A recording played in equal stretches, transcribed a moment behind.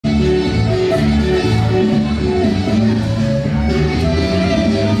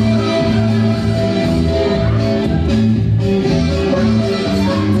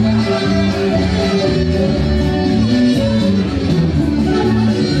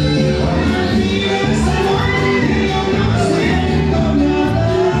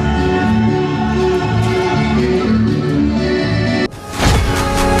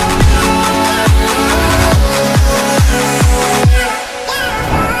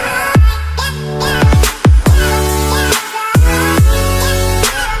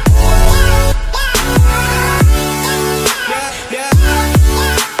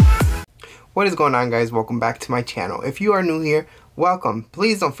is going on, guys? Welcome back to my channel. If you are new here, welcome.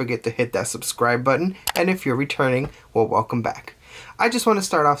 Please don't forget to hit that subscribe button, and if you're returning, well, welcome back. I just want to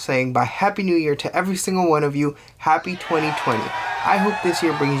start off saying by Happy New Year to every single one of you. Happy 2020. I hope this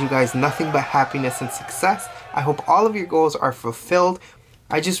year brings you guys nothing but happiness and success. I hope all of your goals are fulfilled.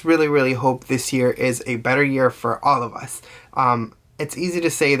 I just really hope this year is a better year for all of us. It's easy to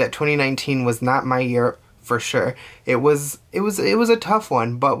say that 2019 was not my year for sure. It was a tough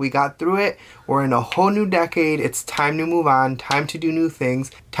one, but we got through it. We're in a whole new decade. It's time to move on, time to do new things,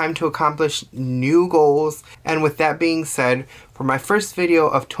 time to accomplish new goals. And with that being said, for my first video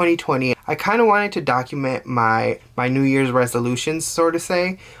of 2020, I kind of wanted to document my New Year's resolutions, so to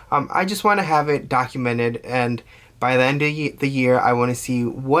say. I just want to have it documented, and by the end of the year, I want to see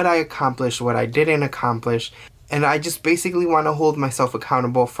what I accomplished, what I didn't accomplish, and I just basically want to hold myself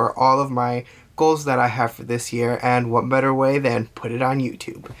accountable for all of my goals that I have for this year, and what better way than put it on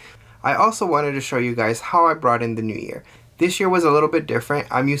YouTube. I also wanted to show you guys how I brought in the new year. This year was a little bit different.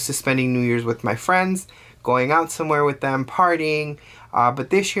 I'm used to spending New Year's with my friends, going out somewhere with them, partying,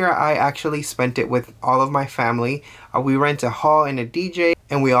 but this year I actually spent it with all of my family. We rent a hall and a DJ,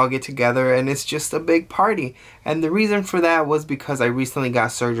 and we all get together, and it's just a big party. And the reason for that was because I recently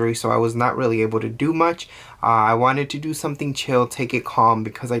got surgery, so I was not really able to do much. I wanted to do something chill, take it calm,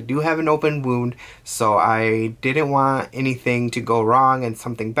 because I do have an open wound, so I didn't want anything to go wrong and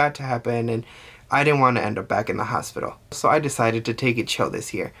something bad to happen, and I didn't want to end up back in the hospital. So I decided to take it chill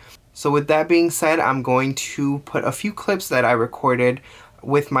this year. So with that being said, I'm going to put a few clips that I recorded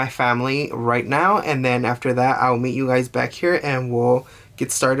with my family right now, and then after that I'll meet you guys back here and we'll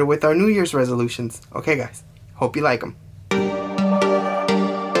get started with our New Year's resolutions. Okay guys, hope you like them.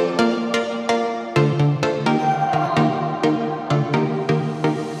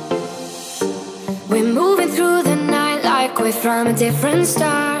 We're moving through the night like we're from a different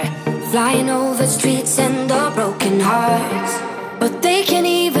star, flying over streets and our broken hearts. But they can't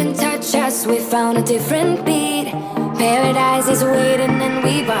even touch us, we found a different beat. Paradise is waiting and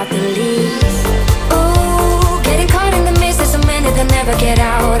we bought the leads. Oh, getting caught in the mist, there's so many that never get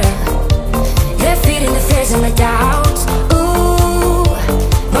out of. They're feeding the fears and the doubts. Ooh,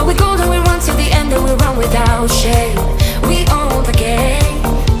 but we go and we run to the end and we run without shame. We own the game,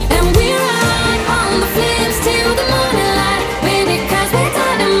 and we ride on the flames till the morning light. Baby, 'cause we're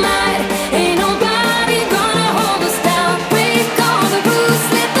dynamite. Ain't nobody gonna hold us down. Break all the rules,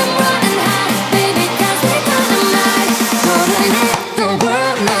 let them run and hide. Baby, 'cause we're dynamite. Gonna let the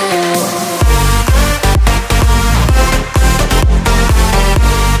world know.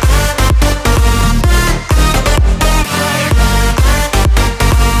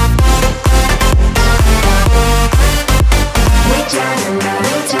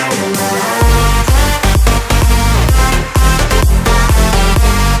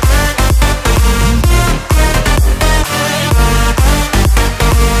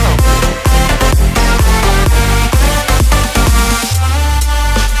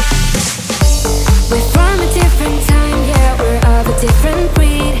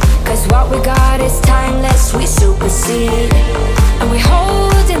 And we're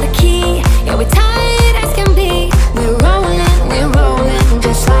holding the key, yeah, we're tight as can be. We're rolling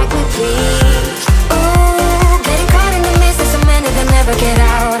just like we please. Oh, getting caught in the mist, there's so many that never get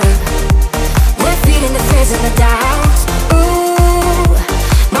out of. We're feeding the fears and the doubts. Ooh,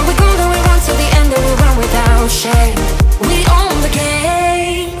 but we go and we run to the end and we run without shame. We own the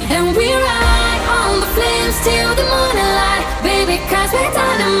game, and we ride on the flames till the morning light. Baby, 'cause we're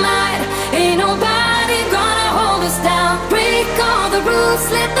dynamite. Ain't nobody gonna hold us down. Break all the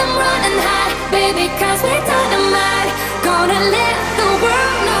rules, let them run and hide. Baby, 'cause we're dynamite. Gonna let the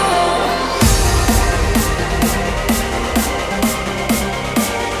world know.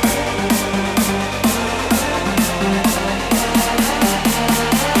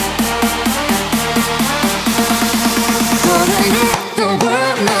 Gonna let the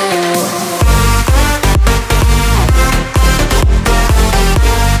world know.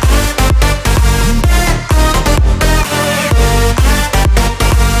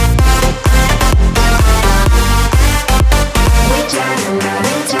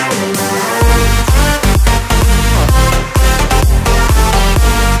 We're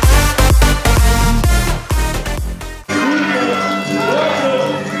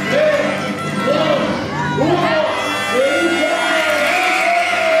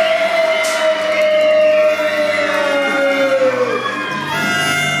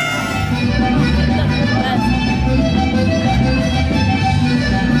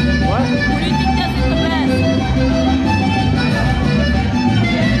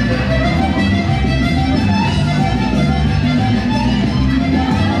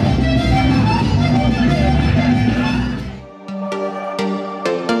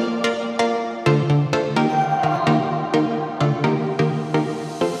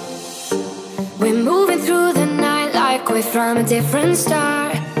different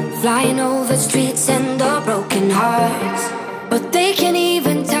star, flying over streets and our broken hearts. But they can't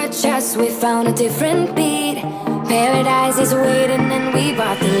even touch us, we found a different beat. Paradise is waiting and we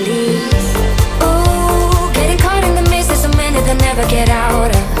bought the leaves. Ooh, getting caught in the mist, there's so many that never get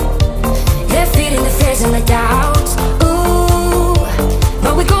out of. They're feeding the fears and the doubts. Ooh,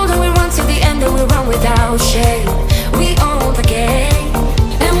 but we go and we run to the end and we run without shame. We own the game,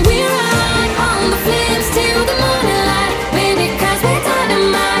 and we run on the flames till the morning light. Baby, 'cause we're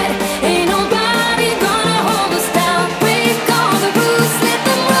dynamite. Ain't nobody gonna hold us down. Break all the rules, let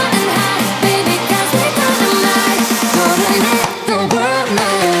them run and hide. Baby, 'cause we're dynamite. Gonna let the world know.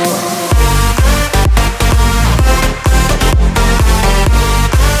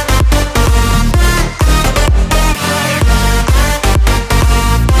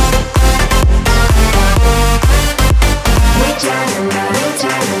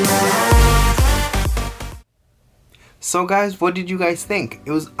 So guys, what did you guys think?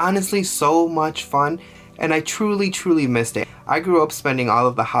 It was honestly so much fun, and I truly missed it. I grew up spending all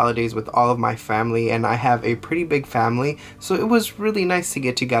of the holidays with all of my family, and I have a pretty big family, so it was really nice to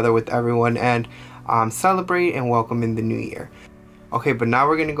get together with everyone and celebrate and welcome in the new year. Okay, but now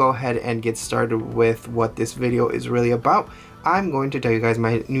we're gonna go ahead and get started with what this video is really about. I'm going to tell you guys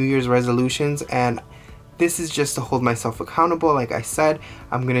my New Year's resolutions, and this is just to hold myself accountable. Like I said,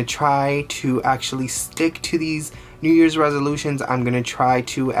 I'm gonna try to actually stick to these New Year's resolutions. I'm gonna try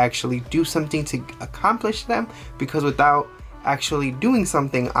to actually do something to accomplish them, because without actually doing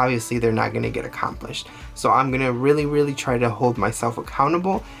something, obviously they're not gonna get accomplished. So I'm gonna really try to hold myself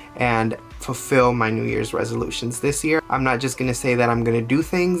accountable and fulfill my New Year's resolutions this year. I'm not just gonna say that I'm gonna do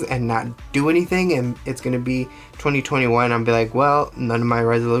things and not do anything, and it's gonna be 2021 and be like, well, none of my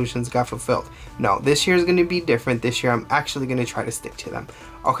resolutions got fulfilled. No, this year is gonna be different. This year I'm actually gonna try to stick to them.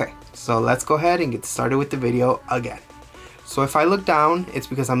 Okay, so let's go ahead and get started with the video again. So if I look down, it's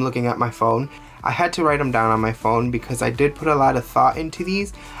because I'm looking at my phone. I had to write them down on my phone because I did put a lot of thought into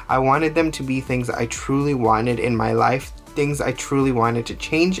these. I wanted them to be things I truly wanted in my life, things I truly wanted to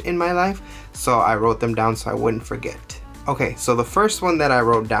change in my life, so I wrote them down so I wouldn't forget. Okay, so the first one that I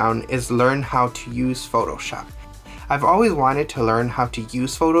wrote down is learn how to use Photoshop. I've always wanted to learn how to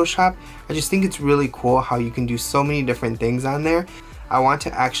use Photoshop. I just think it's really cool how you can do so many different things on there. I want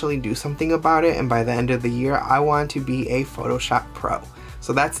to actually do something about it, and by the end of the year, I want to be a Photoshop pro.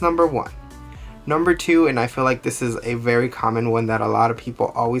 So that's number one. Number two, and I feel like this is a very common one that a lot of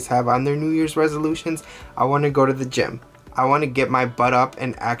people always have on their New Year's resolutions, I want to go to the gym. I want to get my butt up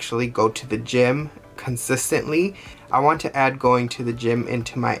and actually go to the gym consistently. I want to add going to the gym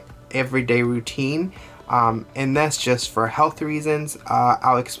into my everyday routine, and that's just for health reasons.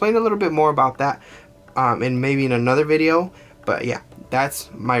 I'll explain a little bit more about that and maybe in another video, but yeah, that's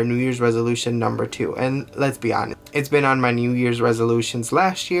my New Year's resolution number two. And let's be honest, it's been on my New Year's resolutions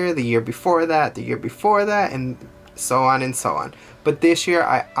last year, the year before that, and so on and so on. But this year,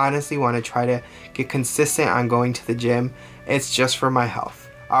 I honestly want to try to get consistent on going to the gym. It's just for my health.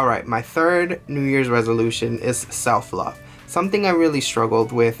 Alright, my third New Year's resolution is self-love. Something I really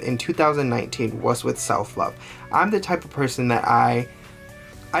struggled with in 2019 was with self-love. I'm the type of person that I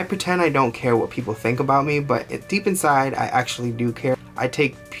pretend I don't care what people think about me, but deep inside, I actually do care. I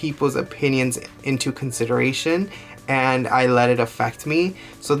take people's opinions into consideration and I let it affect me.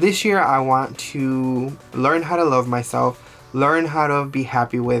 So this year I want to learn how to love myself, learn how to be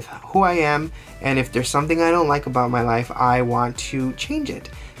happy with who I am, and if there's something I don't like about my life, I want to change it.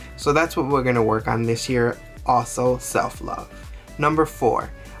 So that's what we're gonna work on this year, also self-love. Number four,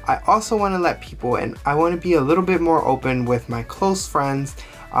 I also want to let people in. I want to be a little bit more open with my close friends.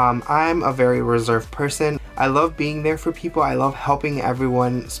 I'm a very reserved person. I love being there for people. I love helping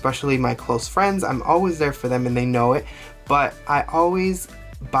everyone, especially my close friends. I'm always there for them and they know it, but I always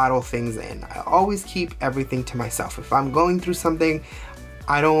bottle things in. I always keep everything to myself. If I'm going through something,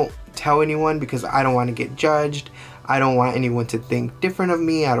 I don't tell anyone because I don't want to get judged. I don't want anyone to think different of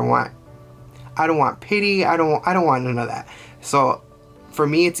me. I don't want pity. I don't want none of that. So for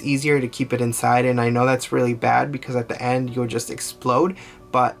me, it's easier to keep it inside, and I know that's really bad because at the end you'll just explode,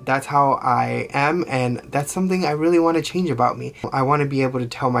 but that's how I am, and that's something I really want to change about me. I want to be able to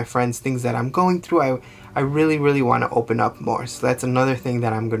tell my friends things that I'm going through. I really want to open up more, so that's another thing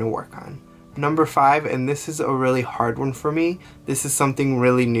that I'm going to work on. Number five, and this is a really hard one for me. This is something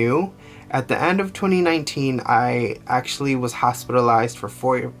really new. At the end of 2019, I actually was hospitalized for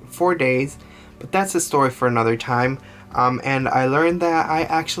four days, but that's a story for another time. And I learned that I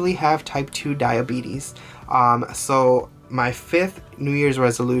actually have type 2 diabetes. So my fifth New Year's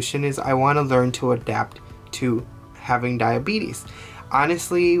resolution is I want to learn to adapt to having diabetes.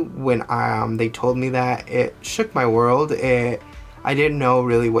 Honestly, when they told me that, it shook my world. I didn't know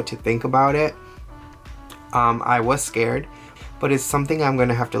really what to think about it. I was scared, but it's something I'm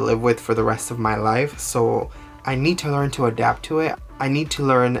gonna have to live with for the rest of my life. So I need to learn to adapt to it. I need to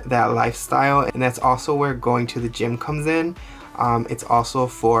learn that lifestyle, and that's also where going to the gym comes in. It's also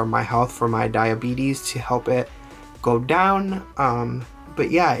for my health, for my diabetes, to help it go down.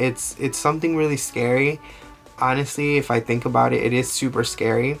 But yeah, it's something really scary. Honestly, if I think about it, it is super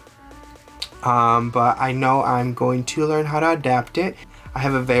scary. But I know I'm going to learn how to adapt it. I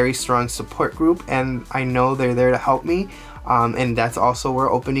have a very strong support group, and I know they're there to help me. And that's also where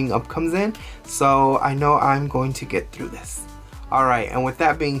opening up comes in. So I know I'm going to get through this. Alright, and with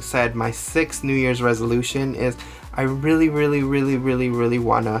that being said, my 6th New Year's resolution is I really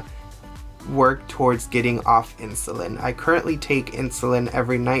want to work towards getting off insulin. I currently take insulin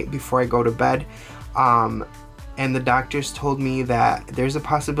every night before I go to bed. And the doctors told me that there's a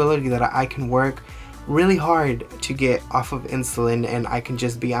possibility that I can work really hard to get off of insulin, and I can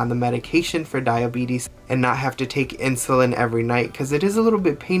just be on the medication for diabetes and not have to take insulin every night, because it is a little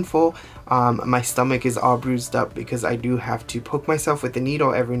bit painful. My stomach is all bruised up because I do have to poke myself with a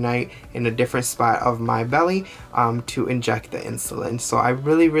needle every night in a different spot of my belly to inject the insulin. So I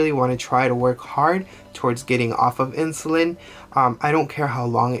really want to try to work hard towards getting off of insulin. I don't care how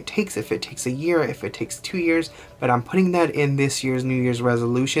long it takes, if it takes a year, if it takes 2 years, but I'm putting that in this year's New Year's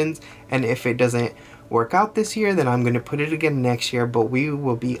resolutions. And if it doesn't work out this year, then I'm going to put it again next year, but we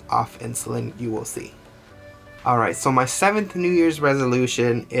will be off insulin, you will see. Alright, so my 7th New Year's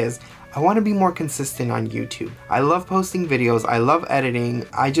resolution is I want to be more consistent on YouTube. I love posting videos, I love editing,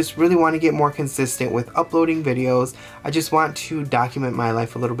 I just really want to get more consistent with uploading videos. I just want to document my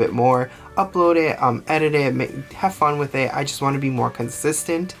life a little bit more, upload it, edit it, have fun with it. I just want to be more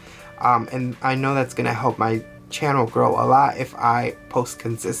consistent, and I know that's going to help my channel grow a lot if I post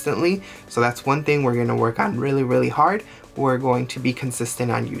consistently. So that's one thing we're going to work on really hard. We're going to be consistent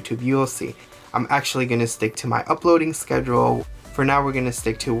on YouTube, you'll see. I'm actually going to stick to my uploading schedule. For now, we're going to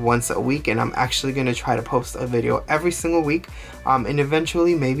stick to once a week, and I'm actually going to try to post a video every single week, and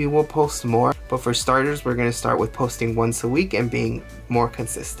eventually maybe we'll post more, but for starters, we're going to start with posting once a week and being more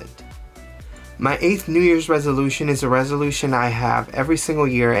consistent. My 8th New Year's resolution is a resolution I have every single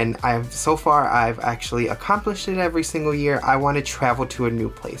year, and so far I've actually accomplished it every single year. I want to travel to a new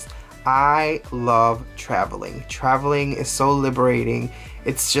place. I love traveling. Traveling is so liberating.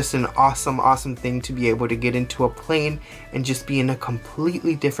 It's just an awesome thing to be able to get into a plane and just be in a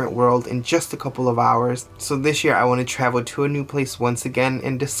completely different world in just a couple of hours. So this year I want to travel to a new place once again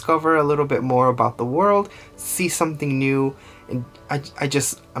and discover a little bit more about the world, see something new, and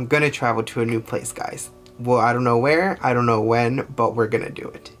I'm gonna travel to a new place, guys. Well, I don't know where, I don't know when, but we're gonna do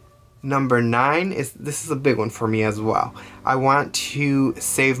it. Number 9 this is a big one for me as well. I want to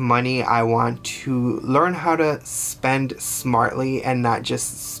save money. I want to learn how to spend smartly and not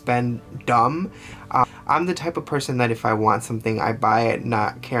just spend dumb. I'm the type of person that if I want something, I buy it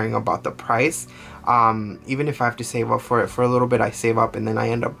not caring about the price. Even if I have to save up for it for a little bit, I save up and then I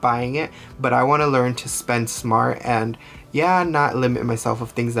end up buying it. But I want to learn to spend smart and not limit myself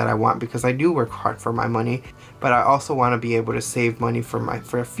of things that I want, because I do work hard for my money, but I also want to be able to save money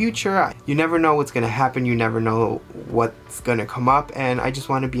for a future. You never know what's going to happen, you never know what's going to come up, and I just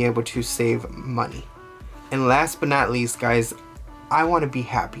want to be able to save money. And last but not least, guys, I want to be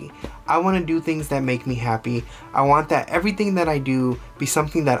happy. I want to do things that make me happy. I want that everything that I do be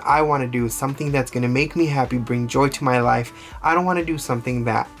something that I want to do, something that's going to make me happy, bring joy to my life. I don't want to do something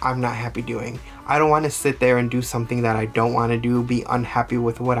that I'm not happy doing. I don't want to sit there and do something that I don't want to do, be unhappy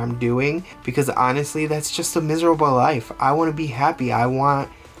with what I'm doing, because honestly, that's just a miserable life. I want to be happy. I want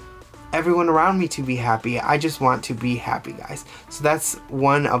everyone around me to be happy. I just want to be happy, guys. So that's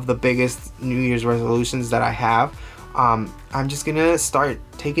one of the biggest New Year's resolutions that I have. I'm just gonna start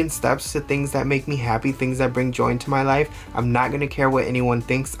taking steps to things that make me happy, things that bring joy into my life. I'm not gonna care what anyone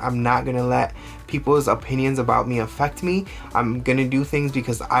thinks. I'm not gonna let people's opinions about me affect me. I'm gonna do things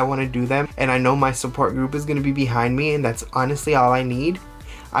because I want to do them, and I know my support group is gonna be behind me, and that's honestly all I need.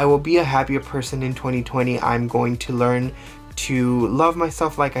 I will be a happier person in 2020. I'm going to learn to love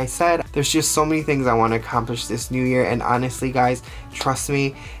myself, like I said. There's just so many things I want to accomplish this new year, and honestly, guys, trust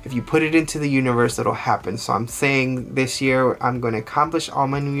me, if you put it into the universe, it'll happen. So I'm saying this year I'm going to accomplish all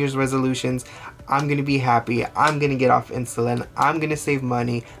my New Year's resolutions. I'm going to be happy. I'm going to get off insulin. I'm going to save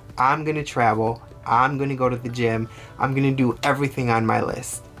money. I'm going to travel. I'm going to go to the gym. I'm going to do everything on my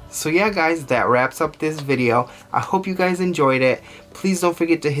list. So yeah guys, that wraps up this video. I hope you guys enjoyed it. Please don't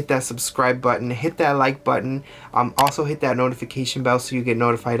forget to hit that subscribe button, hit that like button, also hit that notification bell so you get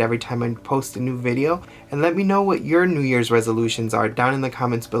notified every time I post a new video. And let me know what your New Year's resolutions are down in the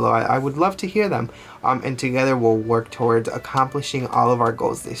comments below. I would love to hear them. And together we'll work towards accomplishing all of our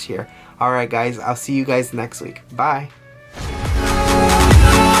goals this year. Alright guys, I'll see you guys next week. Bye!